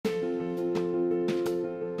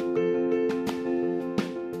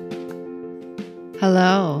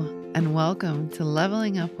Hello, and welcome to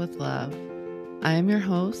Leveling Up with Love. I am your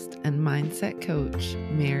host and mindset coach,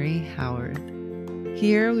 Mary Howard.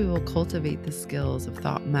 Here we will cultivate the skills of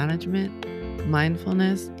thought management,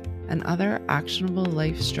 mindfulness, and other actionable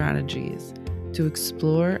life strategies to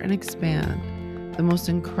explore and expand the most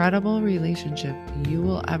incredible relationship you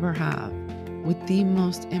will ever have with the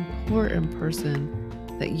most important person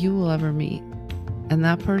that you will ever meet. And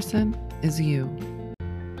that person is you.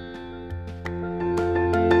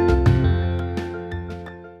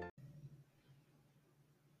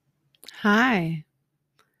 Hi,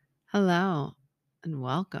 hello, and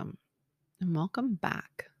welcome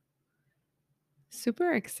back.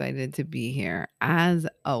 Super excited to be here as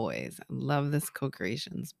always. I love this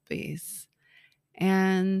co-creation space.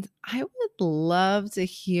 And I would love to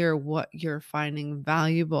hear what you're finding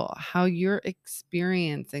valuable, how you're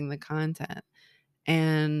experiencing the content,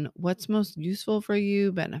 and what's most useful for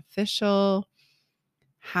you, beneficial.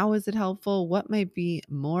 How is it helpful? What might be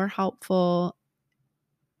more helpful?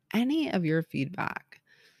 Any of your feedback.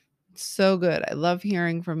 So good. I love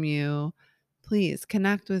hearing from you. Please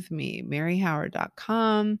connect with me,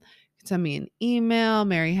 maryhoward.com. You can send me an email,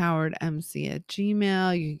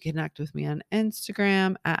 maryhowardmc@gmail. You can connect with me on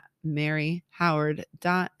Instagram at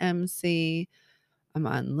maryhoward.mc. I'm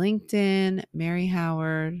on LinkedIn, Mary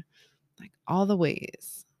Howard, like all the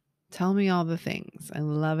ways. Tell me all the things. I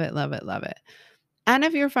love it, love it, love it. And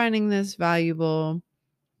if you're finding this valuable,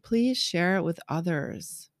 please share it with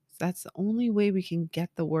others. That's the only way we can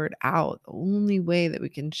get the word out, the only way that we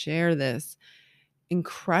can share this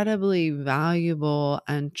incredibly valuable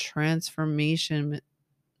and transformational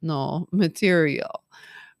material,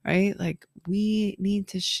 right? Like we need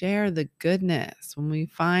to share the goodness. When we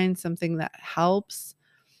find something that helps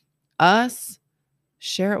us,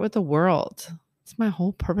 share it with the world. It's my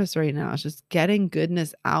whole purpose right now. It's just getting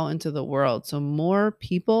goodness out into the world so more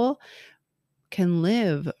people can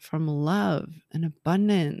live from love and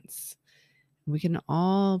abundance. We can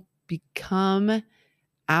all become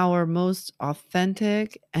our most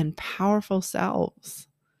authentic and powerful selves.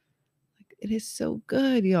 Like, it is so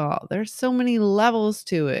good, y'all. There's so many levels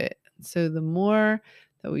to it. So the more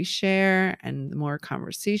that we share and the more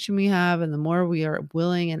conversation we have and the more we are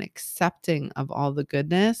willing and accepting of all the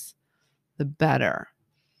goodness, the better.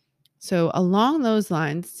 So along those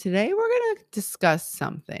lines, today we're going to discuss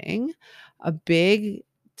something, a big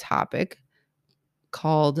topic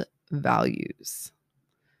called values.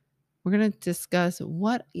 We're going to discuss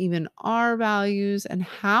what even are values and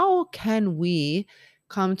how can we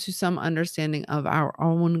come to some understanding of our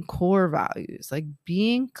own core values. Like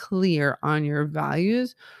being clear on your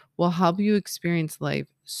values will help you experience life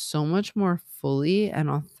so much more fully and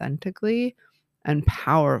authentically and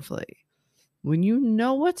powerfully. When you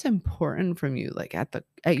know what's important from you, like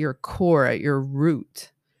at your core, at your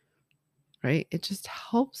root, right? It just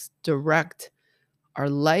helps direct our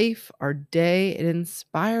life, our day. It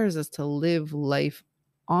inspires us to live life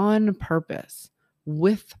on purpose,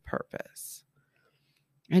 with purpose.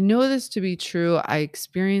 I know this to be true. I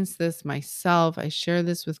experienced this myself. I share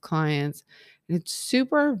this with clients, and it's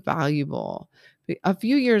super valuable. A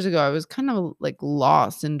few years ago, I was kind of like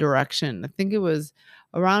lost in direction. I think it was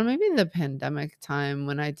around maybe the pandemic time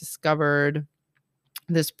when I discovered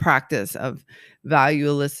this practice of value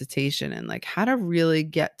elicitation and like how to really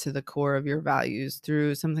get to the core of your values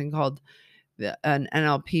through something called an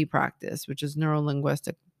NLP practice, which is neuro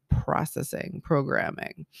linguistic processing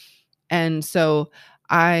programming. And so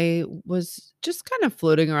I was just kind of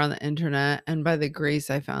floating around the internet, and by the grace,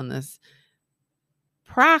 I found this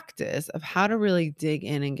practice of how to really dig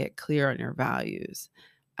in and get clear on your values.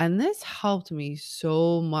 And this helped me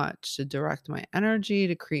so much to direct my energy,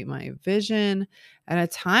 to create my vision at a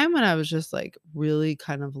time when I was just like really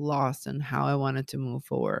kind of lost in how I wanted to move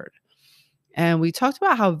forward. And we talked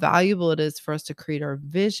about how valuable it is for us to create our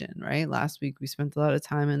vision, right? Last week, we spent a lot of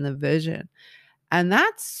time in the vision. And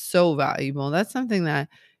that's so valuable. That's something that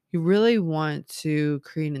you really want to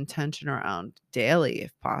create intention around daily,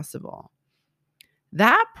 if possible.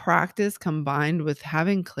 That practice combined with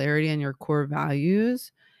having clarity on your core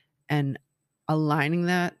values and aligning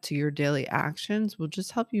that to your daily actions will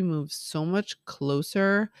just help you move so much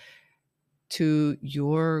closer to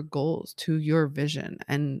your goals, to your vision,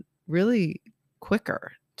 and really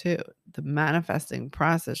quicker too. The manifesting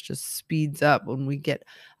process just speeds up when we get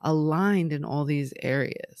aligned in all these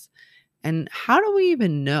areas. And how do we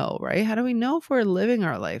even know, right? How do we know if we're living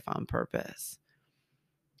our life on purpose?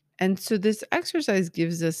 And so this exercise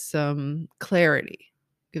gives us some clarity,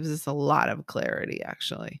 gives us a lot of clarity,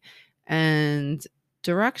 actually, and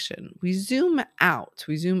direction. We zoom out,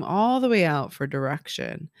 we zoom all the way out for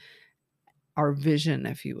direction. our vision,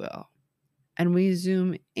 if you will, and we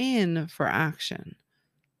zoom in for action,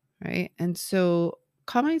 right? And so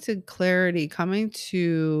coming to clarity, coming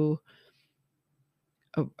to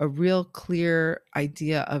a real clear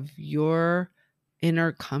idea of your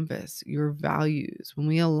inner compass, your values. When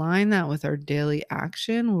we align that with our daily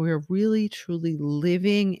action, we're really truly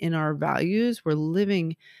living in our values. We're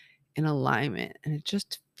living in alignment, and it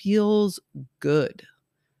just feels good,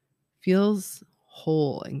 feels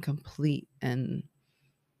whole and complete and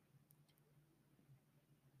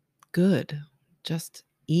good, just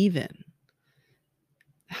even.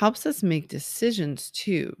 Helps us make decisions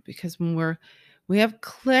too, because when we have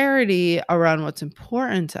clarity around what's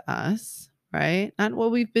important to us, right? Not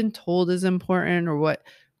what we've been told is important or what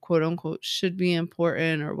quote unquote should be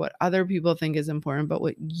important or what other people think is important, but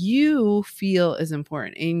what you feel is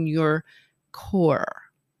important in your core.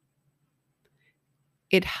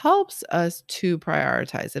 It helps us to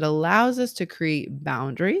prioritize. It allows us to create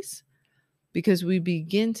boundaries because we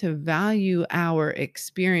begin to value our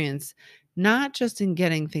experience, not just in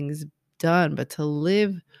getting things done, but to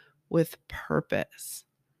live with purpose.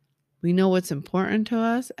 We know what's important to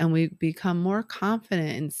us, and we become more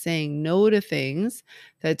confident in saying no to things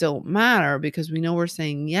that don't matter because we know we're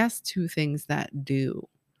saying yes to things that do.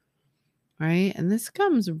 Right. And this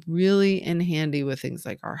comes really in handy with things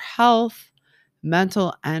like our health,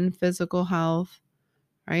 mental and physical health,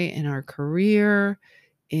 right? In our career,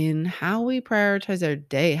 in how we prioritize our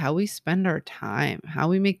day, how we spend our time, how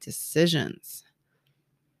we make decisions.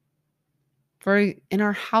 In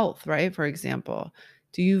our health, right? For example,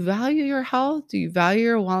 do you value your health? Do you value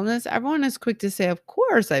your wellness? Everyone is quick to say, of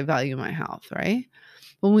course, I value my health, right?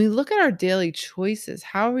 When we look at our daily choices,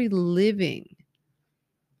 how are we living?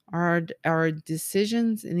 Are our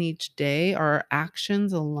decisions in each day, are our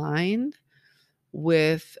actions aligned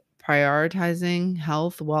with prioritizing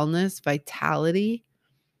health, wellness, vitality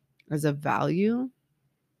as a value?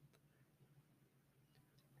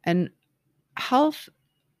 And health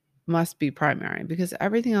must be primary because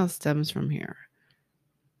everything else stems from here,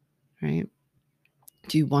 right?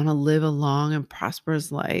 Do you want to live a long and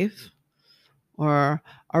prosperous life? Or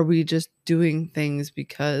are we just doing things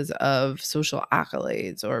because of social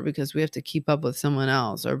accolades or because we have to keep up with someone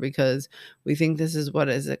else or because we think this is what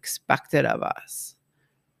is expected of us?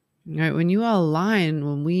 Right? When you align,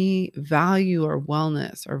 when we value our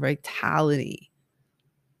wellness, our vitality,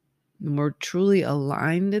 and we're truly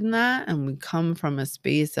aligned in that, and we come from a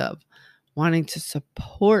space of wanting to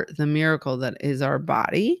support the miracle that is our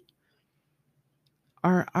body,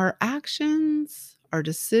 our actions, our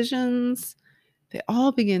decisions, they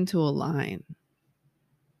all begin to align.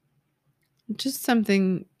 Just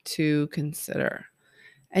something to consider.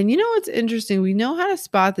 And you know what's interesting? We know how to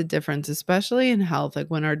spot the difference, especially in health, like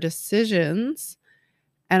when our decisions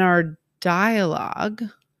and our dialogue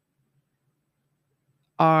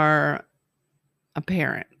are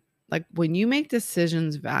apparent. Like when you make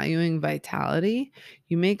decisions valuing vitality,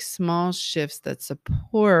 you make small shifts that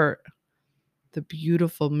support the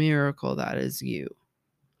beautiful miracle that is you,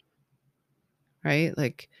 right?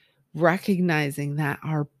 Like recognizing that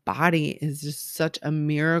our body is just such a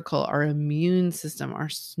miracle, our immune system, our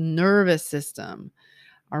nervous system,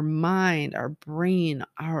 our mind, our brain,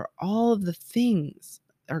 our all of the things,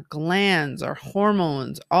 our glands, our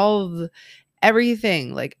hormones, all of the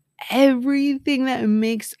everything, like everything that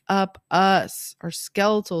makes up us, our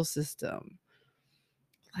skeletal system.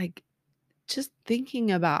 Like just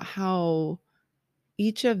thinking about how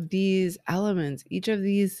each of these elements, each of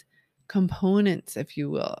these components, if you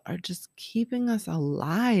will, are just keeping us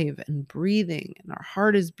alive and breathing, and our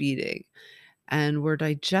heart is beating, and we're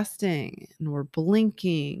digesting, and we're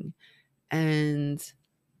blinking, and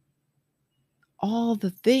all the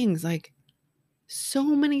things. Like so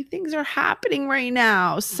many things are happening right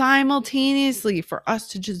now simultaneously for us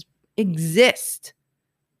to just exist,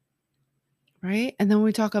 right? And then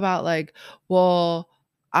we talk about like, well,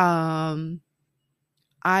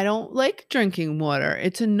 I don't like drinking water.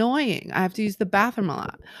 It's annoying. I have to use the bathroom a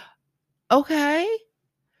lot. Okay.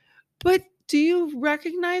 But do you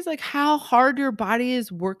recognize like how hard your body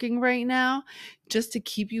is working right now just to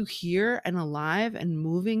keep you here and alive and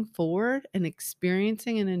moving forward and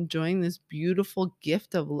experiencing and enjoying this beautiful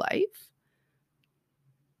gift of life?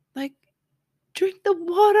 Like, drink the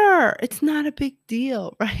water. It's not a big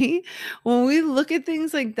deal, right? When we look at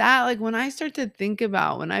things like that, like when I start to think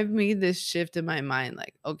about when I've made this shift in my mind,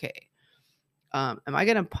 like, okay, am I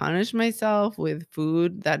gonna punish myself with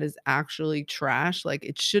food that is actually trash? Like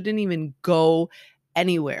it shouldn't even go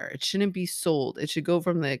anywhere. It shouldn't be sold. It should go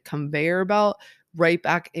from the conveyor belt right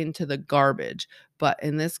back into the garbage. But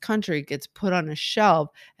in this country, it gets put on a shelf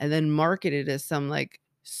and then marketed as some like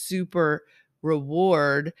super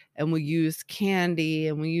reward. And we use candy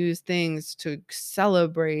and we use things to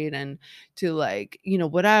celebrate and to like,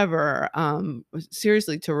 whatever.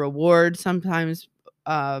 Seriously, to reward sometimes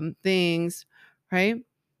things, right?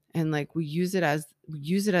 And like we use it as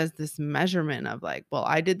this measurement of like, well,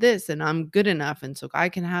 I did this and I'm good enough and so I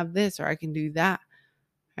can have this or I can do that,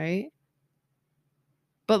 right?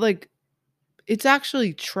 But like it's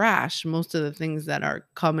actually trash, most of the things that are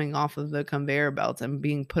coming off of the conveyor belts and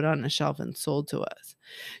being put on a shelf and sold to us.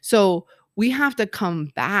 So we have to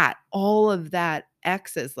combat all of that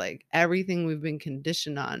excess, like everything we've been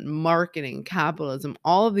conditioned on, marketing, capitalism,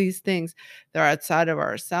 all of these things that are outside of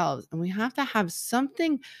ourselves. And we have to have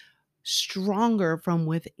something stronger from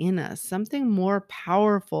within us, something more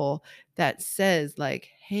powerful that says, like,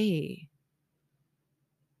 hey,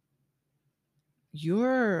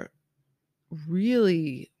 you're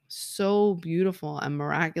really so beautiful and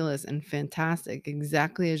miraculous and fantastic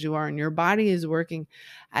exactly as you are. And your body is working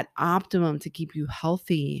at optimum to keep you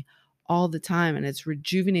healthy all the time. And it's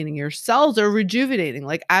rejuvenating. Your cells are rejuvenating,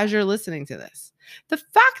 like as you're listening to this. The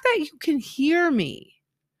fact that you can hear me,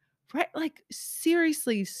 right? Like,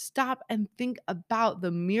 seriously, stop and think about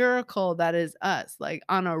the miracle that is us, like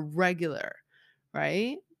on a regular,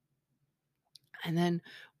 right? And then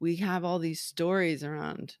we have all these stories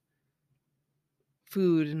around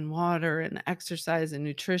food and water and exercise and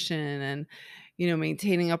nutrition and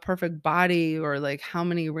maintaining a perfect body or like how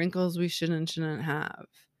many wrinkles we should and shouldn't have.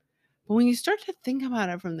 But when you start to think about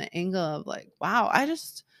it from the angle of like, wow,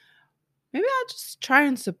 maybe I'll just try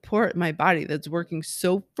and support my body that's working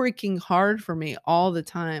so freaking hard for me all the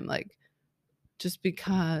time, like just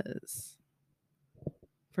because,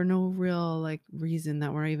 for no real like reason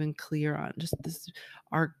that we're even clear on, just this,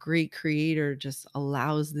 our great creator just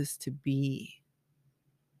allows this to be.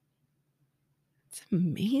 It's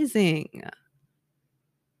amazing.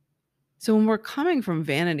 So when we're coming from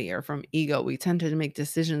vanity or from ego, we tend to make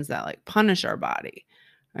decisions that like punish our body,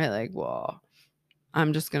 right? Like, well,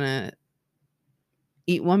 I'm just going to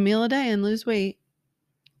eat one meal a day and lose weight.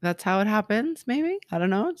 That's how it happens, maybe. I don't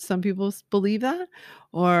know. Some people believe that.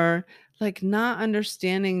 Or like not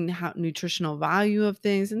understanding how nutritional value of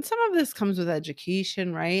things. And some of this comes with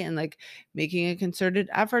education, right? And like making a concerted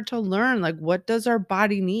effort to learn like what does our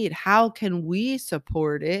body need? How can we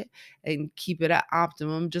support it and keep it at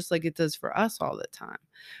optimum just like it does for us all the time?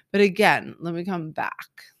 But again, let me come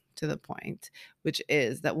back to the point, which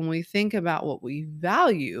is that when we think about what we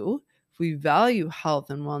value, if we value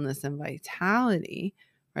health and wellness and vitality,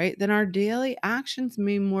 right, then our daily actions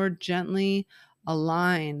may more gently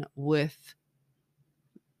align with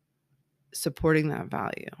supporting that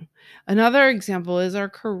value. Another example is our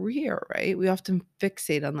career, right? We often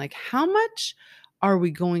fixate on like how much are we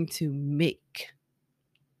going to make?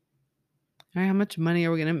 Right? How much money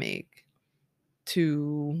are we going to make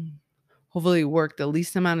to hopefully work the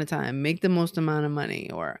least amount of time, make the most amount of money,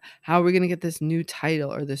 or how are we going to get this new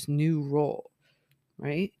title or this new role,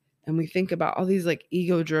 right? And we think about all these like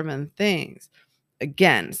ego driven things.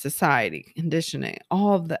 Again, society, conditioning,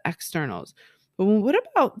 all of the externals. But what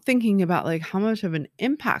about thinking about like how much of an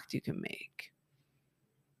impact you can make?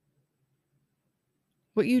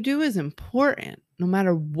 What you do is important. No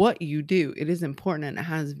matter what you do, it is important and it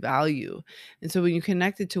has value. And so when you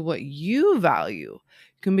connect it to what you value,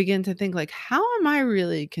 you can begin to think like, how am I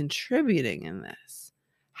really contributing in this?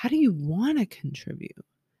 How do you want to contribute?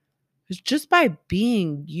 Because just by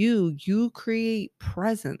being you, you create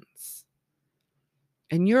presence.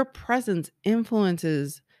 And your presence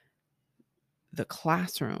influences the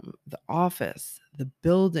classroom, the office, the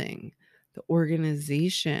building, the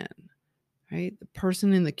organization, right? The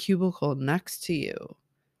person in the cubicle next to you.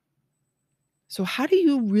 So, how do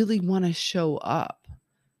you really want to show up?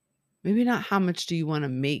 Maybe not how much do you want to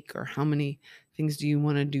make or how many things do you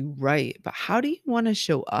want to do right, but how do you want to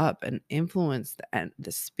show up and influence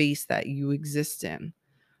the space that you exist in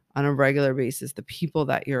on a regular basis, the people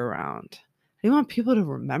that you're around? Do you want people to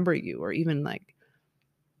remember you or even like,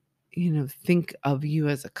 think of you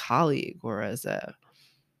as a colleague or as a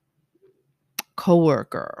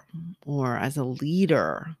coworker or as a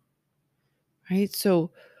leader, right?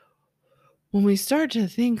 So when we start to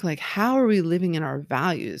think like, how are we living in our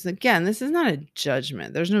values? Again, this is not a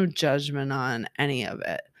judgment. There's no judgment on any of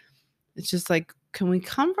it. It's just like, can we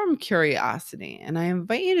come from curiosity? And I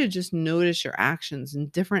invite you to just notice your actions in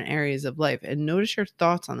different areas of life and notice your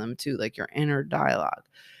thoughts on them too, like your inner dialogue.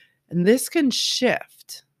 And this can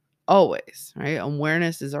shift always, right?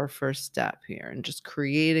 Awareness is our first step here and just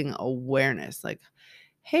creating awareness. Like,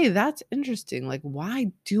 hey, that's interesting. Like,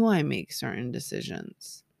 why do I make certain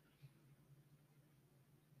decisions?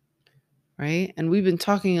 Right? And we've been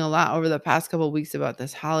talking a lot over the past couple of weeks about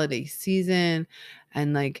this holiday season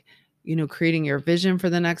and like, creating your vision for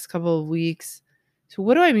the next couple of weeks. So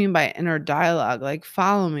what do I mean by inner dialogue? Like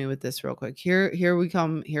follow me with this real quick. Here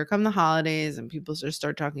come the holidays and people just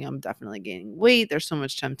start talking. I'm definitely gaining weight. There's so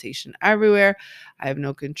much temptation everywhere. I have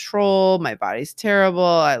no control. My body's terrible.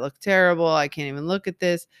 I look terrible. I can't even look at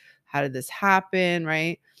this. How did this happen?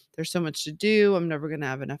 Right? There's so much to do. I'm never gonna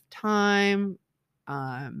have enough time.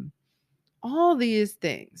 Um, all these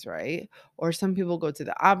things, right? Or some people go to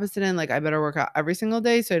the opposite end, like, I better work out every single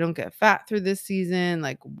day so I don't get fat through this season.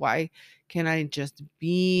 Like, why can't I just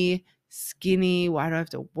be skinny? Why do I have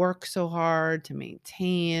to work so hard to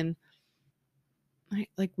maintain?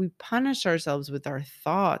 Like we punish ourselves with our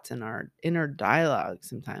thoughts and our inner dialogue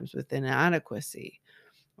sometimes with inadequacy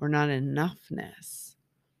or not enoughness.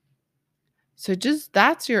 So just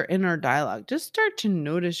that's your inner dialogue. Just start to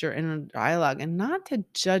notice your inner dialogue and not to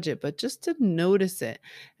judge it, but just to notice it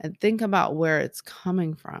and think about where it's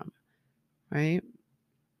coming from, right?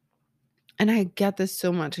 And I get this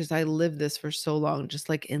so much because I lived this for so long, just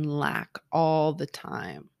like in lack all of the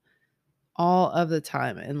time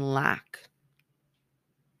in lack,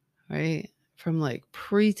 right? From like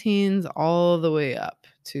preteens all the way up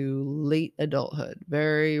to late adulthood,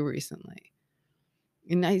 very recently.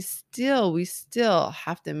 And we still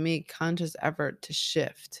have to make conscious effort to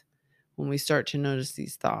shift when we start to notice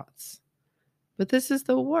these thoughts. But this is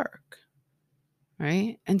the work,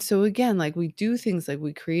 right? And so again, like we do things like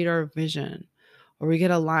we create our vision or we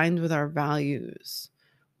get aligned with our values.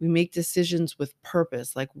 We make decisions with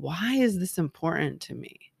purpose. Like, why is this important to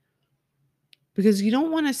me? Because you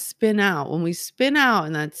don't want to spin out. When we spin out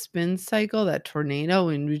in that spin cycle, that tornado,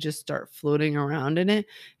 when we just start floating around in it,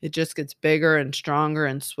 it just gets bigger and stronger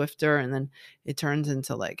and swifter. And then it turns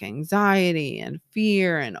into like anxiety and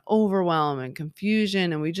fear and overwhelm and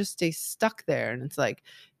confusion. And we just stay stuck there. And it's like,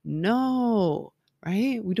 no,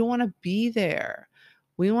 right? We don't want to be there.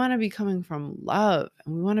 We want to be coming from love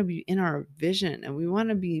and we want to be in our vision and we want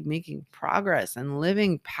to be making progress and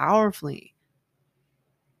living powerfully.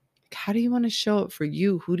 How do you want to show up for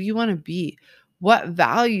you? Who do you want to be? What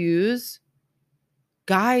values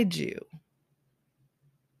guide you?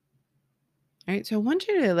 Right? So I want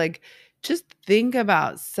you to like just think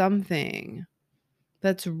about something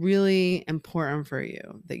that's really important for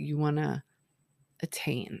you that you want to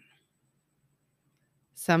attain.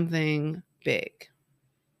 Something big.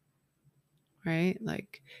 Right?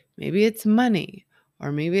 Like maybe it's money,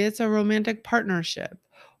 or maybe it's a romantic partnership,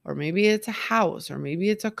 or maybe it's a house, or maybe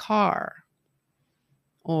it's a car.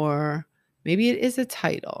 Or maybe it is a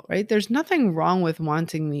title, right? There's nothing wrong with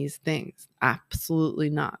wanting these things. Absolutely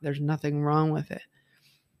not. There's nothing wrong with it.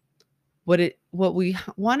 What we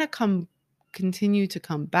want to continue to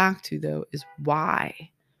come back to though is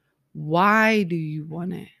why. Why do you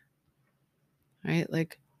want it? Right?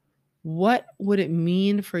 Like what would it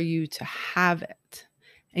mean for you to have it?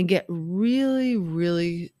 And get really,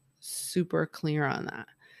 really super clear on that.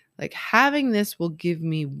 Like having this will give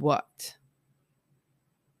me what?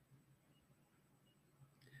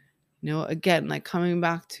 Again, like coming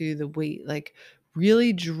back to the weight, like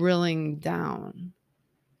really drilling down.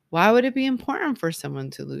 Why would it be important for someone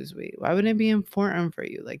to lose weight? Why would it be important for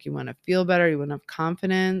you? Like you want to feel better, you want to have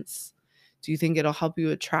confidence. Do you think it'll help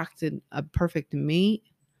you attract a perfect mate?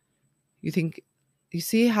 You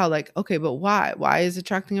see how like, okay, but why? Why is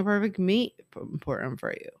attracting a perfect mate important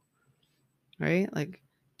for you? Right? Like,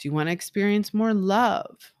 do you want to experience more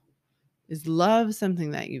love? Is love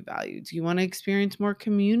something that you value? Do you want to experience more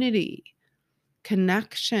community?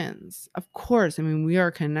 Connections. Of course, I mean, we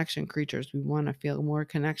are connection creatures. We want to feel more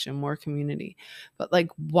connection, more community. But like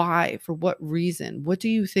why? For what reason? What do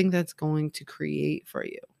you think that's going to create for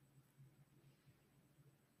you?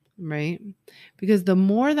 Right? Because the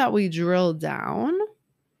more that we drill down,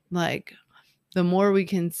 like the more we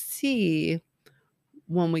can see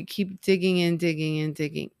when we keep digging in, digging in,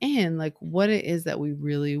 digging in, like what it is that we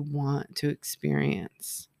really want to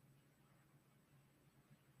experience.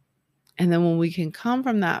 And then when we can come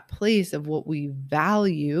from that place of what we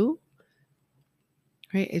value,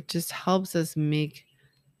 right, it just helps us make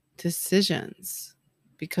decisions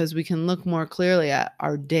because we can look more clearly at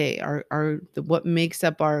our day, what makes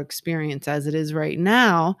up our experience as it is right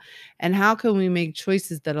now, and how can we make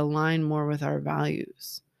choices that align more with our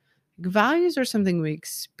values. Values are something we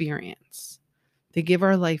experience. They give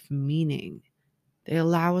our life meaning. They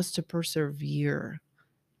allow us to persevere.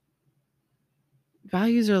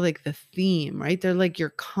 Values are like the theme, right? They're like your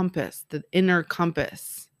compass, the inner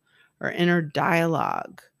compass, our inner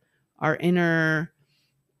dialogue, our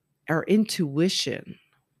intuition.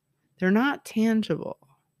 They're not tangible.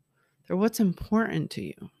 They're what's important to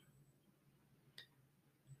you.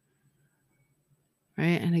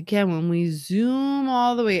 Right? And again, when we zoom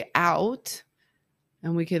all the way out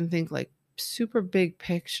and we can think like super big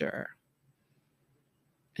picture,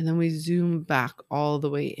 and then we zoom back all the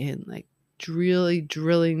way in, like really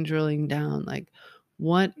drilling down, like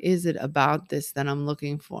what is it about this that I'm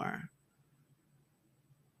looking for?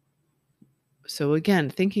 So again,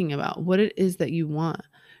 thinking about what it is that you want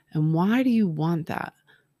and why do you want that?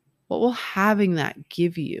 What will having that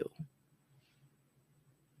give you?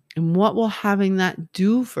 And what will having that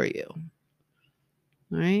do for you?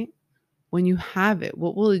 Right? When you have it,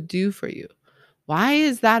 what will it do for you? Why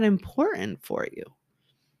is that important for you?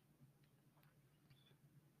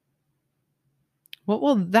 What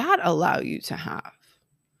will that allow you to have?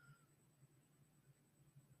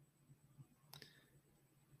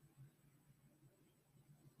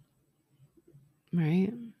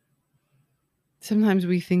 Right? Sometimes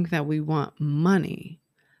we think that we want money,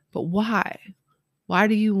 but why? Why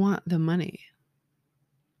do you want the money?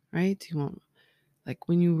 Right? Do you want, like,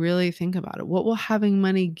 when you really think about it, what will having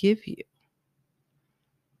money give you?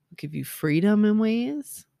 Give you freedom in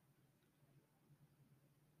ways?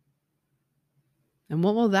 And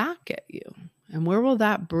what will that get you? And where will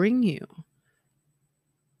that bring you?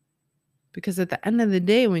 Because at the end of the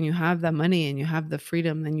day, when you have that money and you have the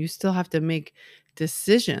freedom, then you still have to make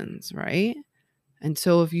decisions, right? And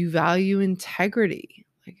so if you value integrity,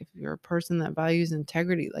 like if you're a person that values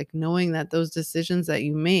integrity, like knowing that those decisions that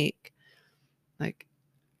you make, like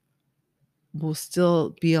will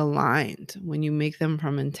still be aligned when you make them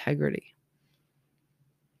from integrity.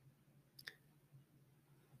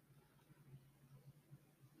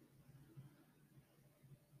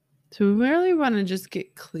 So we really want to just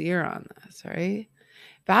get clear on this, right?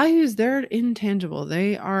 Values, they're intangible.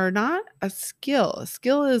 They are not a skill. A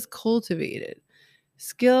skill is cultivated.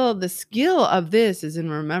 The skill of this is in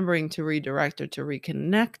remembering to redirect or to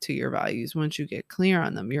reconnect to your values once you get clear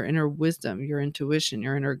on them, your inner wisdom, your intuition,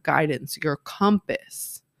 your inner guidance, your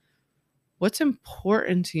compass. What's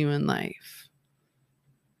important to you in life?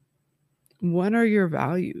 What are your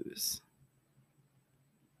values?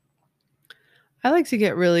 I like to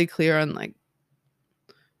get really clear on like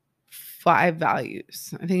 5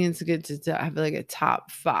 values. I think it's good to have like a top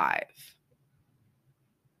 5.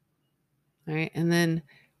 Right? And then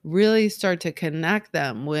really start to connect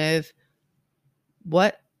them with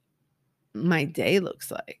what my day looks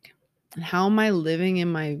like and how am I living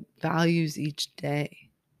in my values each day.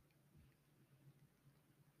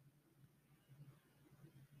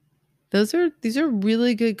 These are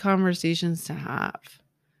really good conversations to have.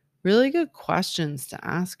 Really good questions to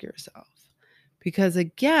ask yourself. Because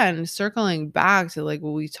again, circling back to like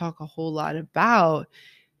what we talk a whole lot about,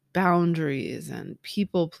 boundaries and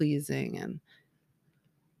people pleasing and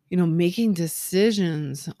making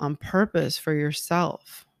decisions on purpose for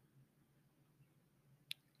yourself.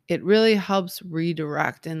 It really helps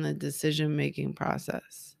redirect in the decision-making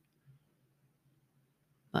process.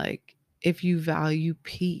 Like, if you value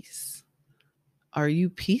peace, are you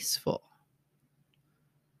peaceful?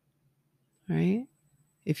 Right?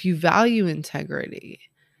 If you value integrity,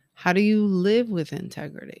 how do you live with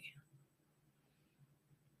integrity?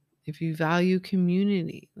 If you value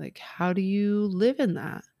community, like how do you live in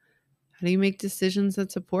that? How do you make decisions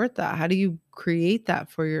that support that? How do you create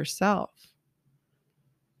that for yourself?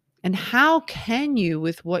 And how can you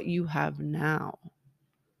with what you have now?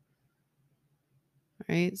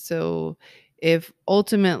 Right? So if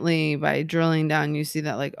ultimately by drilling down you see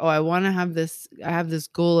that like, oh, I have this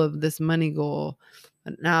goal of this money goal,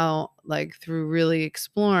 but now like through really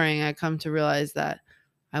exploring, I come to realize that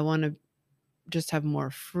I want to just have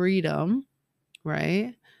more freedom,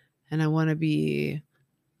 right? And I want to be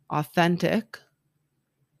authentic.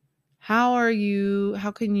 How are you?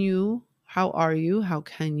 How can you? How are you? How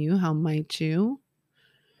can you? How might you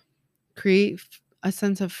create a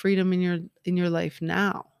sense of freedom in your life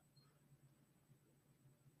now?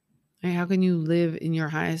 Right? How can you live in your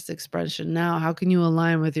highest expression now? How can you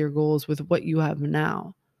align with your goals with what you have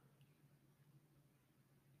now?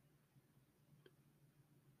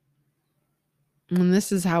 And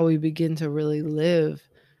this is how we begin to really live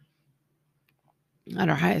at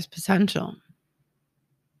our highest potential.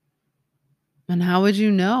 And how would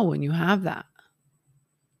you know when you have that?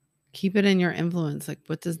 Keep it in your influence. Like,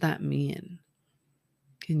 what does that mean?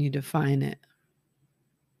 Can you define it?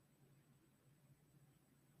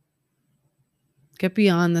 Get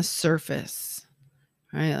beyond the surface,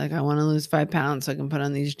 right? Like, I want to lose 5 pounds so I can put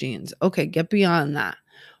on these jeans. Okay, get beyond that.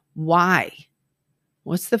 Why?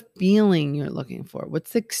 What's the feeling you're looking for?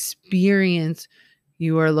 What's the experience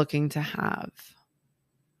you are looking to have?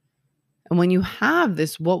 And when you have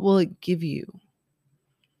this, what will it give you?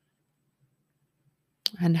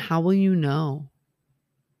 And how will you know?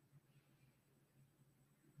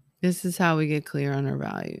 This is how we get clear on our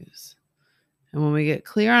values. And when we get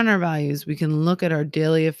clear on our values, we can look at our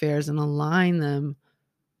daily affairs and align them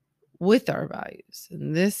with our values.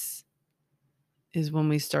 And this is when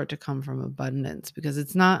we start to come from abundance, because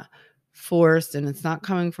it's not forced and it's not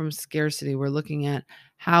coming from scarcity. We're looking at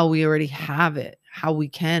how we already have it, how we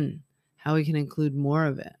can include more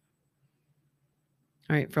of it.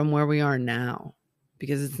 All right, from where we are now,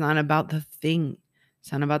 because it's not about the thing.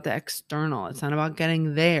 It's not about the external. It's not about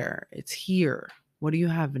getting there. It's here. What do you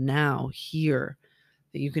have now here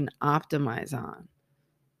that you can optimize on?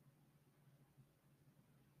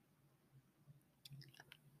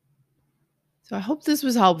 So I hope this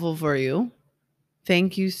was helpful for you.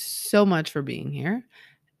 Thank you so much for being here.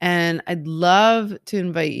 And I'd love to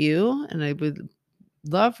invite you, and I would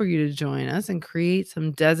love for you to join us and create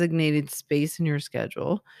some designated space in your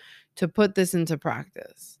schedule to put this into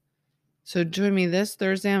practice. So join me this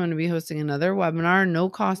Thursday. I'm going to be hosting another webinar. No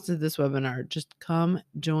cost to this webinar. Just come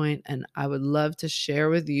join, and I would love to share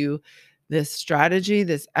with you this strategy,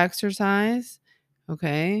 this exercise,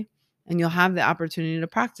 okay? And you'll have the opportunity to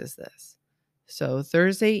practice this. So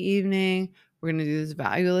Thursday evening, we're going to do this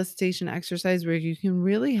value elicitation exercise where you can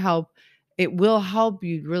really it will help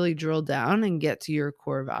you really drill down and get to your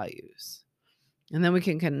core values. And then we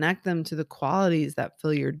can connect them to the qualities that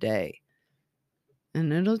fill your day.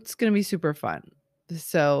 And it's going to be super fun.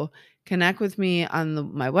 So connect with me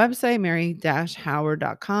on my website,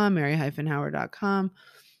 mary-howard.com, mary-howard.com,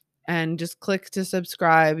 and just click to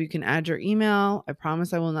subscribe. You can add your email. I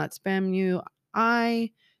promise I will not spam you.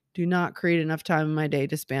 I do not create enough time in my day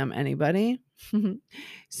to spam anybody.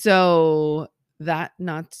 So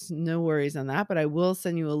no worries on that, but I will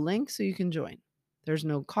send you a link so you can join. There's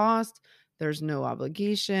no cost. There's no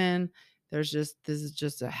obligation. This is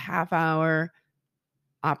just a half hour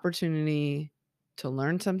opportunity to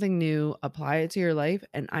learn something new, apply it to your life.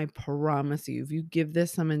 And I promise you, if you give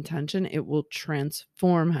this some intention, it will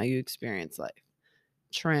transform how you experience life.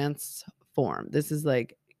 Transform. This is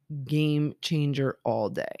like game changer all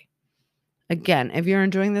day. Again, if you're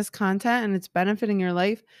enjoying this content and it's benefiting your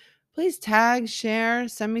life, please tag, share,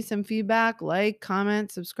 send me some feedback, like,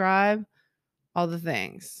 comment, subscribe, all the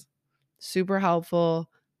things. Super helpful.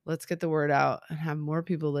 Let's get the word out and have more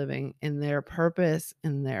people living in their purpose,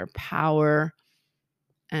 in their power,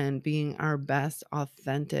 and being our best,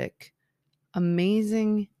 authentic,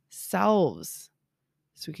 amazing selves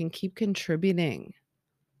so we can keep contributing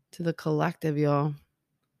to the collective, y'all.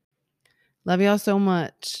 Love y'all so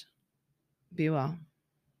much. Be well.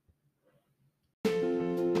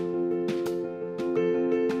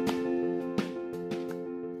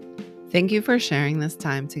 Thank you for sharing this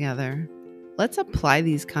time together. Let's apply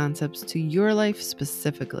these concepts to your life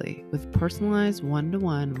specifically with personalized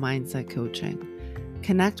one-to-one mindset coaching.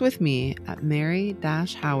 Connect with me at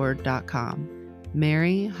mary-howard.com,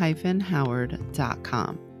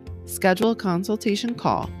 mary-howard.com. Schedule a consultation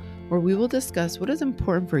call where we will discuss what is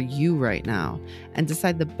important for you right now and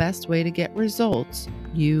decide the best way to get results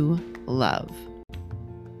you love.